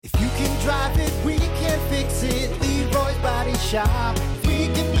drive it, we can fix it. Leroy's Body Shop. We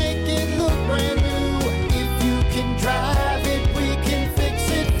can make it look brand new. If you can drive it, we can fix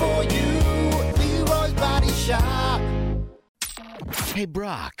it for you. Leroy's Body Shop. Hey,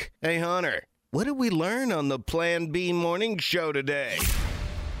 Brock. Hey, Hunter. What did we learn on the Plan B morning show today?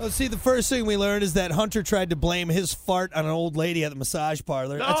 Let's see, the first thing we learned is that Hunter tried to blame his fart on an old lady at the massage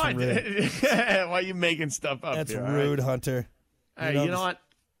parlor. No, That's I rude. didn't. Why are you making stuff up That's here? rude, right? Hunter. Hey, you know what?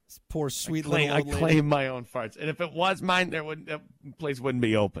 This poor, sweet I little old lady. claim my own farts. And if it was mine, that place wouldn't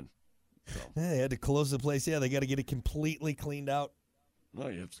be open. So. Yeah, they had to close the place. Yeah, they got to get it completely cleaned out. No,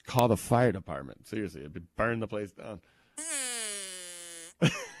 you have to call the fire department. Seriously, it'd burn the place down.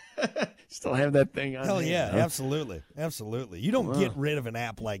 Still have that thing on. Hell yeah, huh? absolutely. Absolutely. You don't get rid of an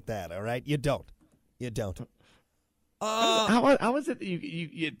app like that, all right? You don't. You don't. How is it that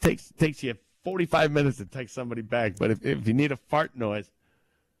it takes you 45 minutes to text somebody back, but if you need a fart noise.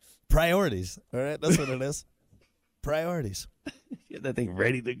 Priorities, all right? That's what it is. Priorities. Get that thing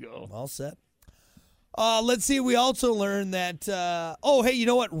ready to go. All set. Let's see. We also learned that, hey, you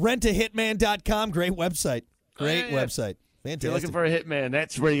know what? Rentahitman.com. Great website. Great website. Fantastic. If you're looking for a hitman,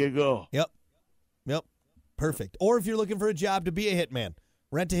 that's where you go. Yep. Perfect. Or if you're looking for a job to be a hitman,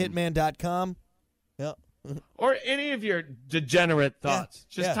 rentahitman.com. Yep. Or any of your degenerate thoughts.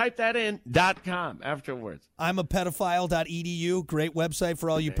 Just type that in .com afterwards. I'm a pedophile.edu. Great website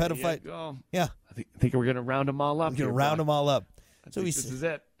for all you pedophiles. Yeah. I think we're going to round them all up. We're going to round them all up. So this is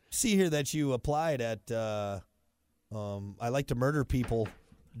it. See here that you applied at I like to murder people.org.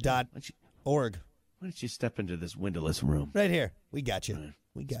 Why don't you step into this windowless room? Right here. We got you.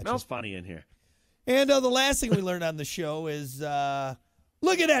 We got you. Smells funny in here. And the last thing we learned on the show is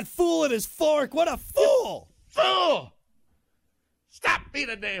look at that fool and his fork. What a fool. Fool! Stop being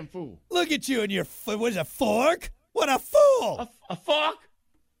a damn fool. Look at you and your what is a fork? What a fool. A fork?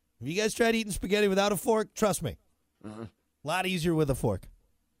 Have you guys tried eating spaghetti without a fork? Trust me. Uh-huh. A lot easier with a fork.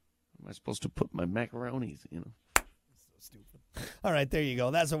 Am I supposed to put my macaronis, All right, there you go.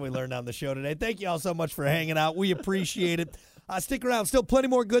 That's what we learned on the show today. Thank you all so much for hanging out. We appreciate it. Stick around. Still plenty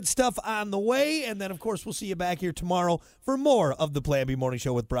more good stuff on the way. And then, of course, we'll see you back here tomorrow for more of the Plan B Morning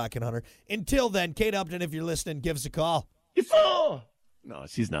Show with Brock and Hunter. Until then, Kate Upton, if you're listening, give us a call. You fool! No,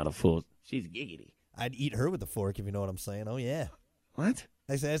 she's not a fool. She's giggity. I'd eat her with a fork, if you know what I'm saying. Oh, yeah. What?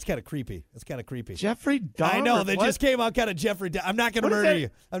 I say that's kind of creepy. That's kind of creepy. Jeffrey Dahmer? I know. They just came out kind of Jeffrey Dahmer. I'm not going to murder you.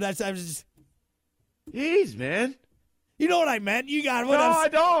 I'm just... Jeez, man. You know what I meant. You got what? No, I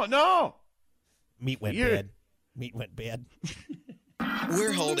don't. No. Meat went bad. Meat went bad.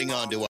 We're holding on to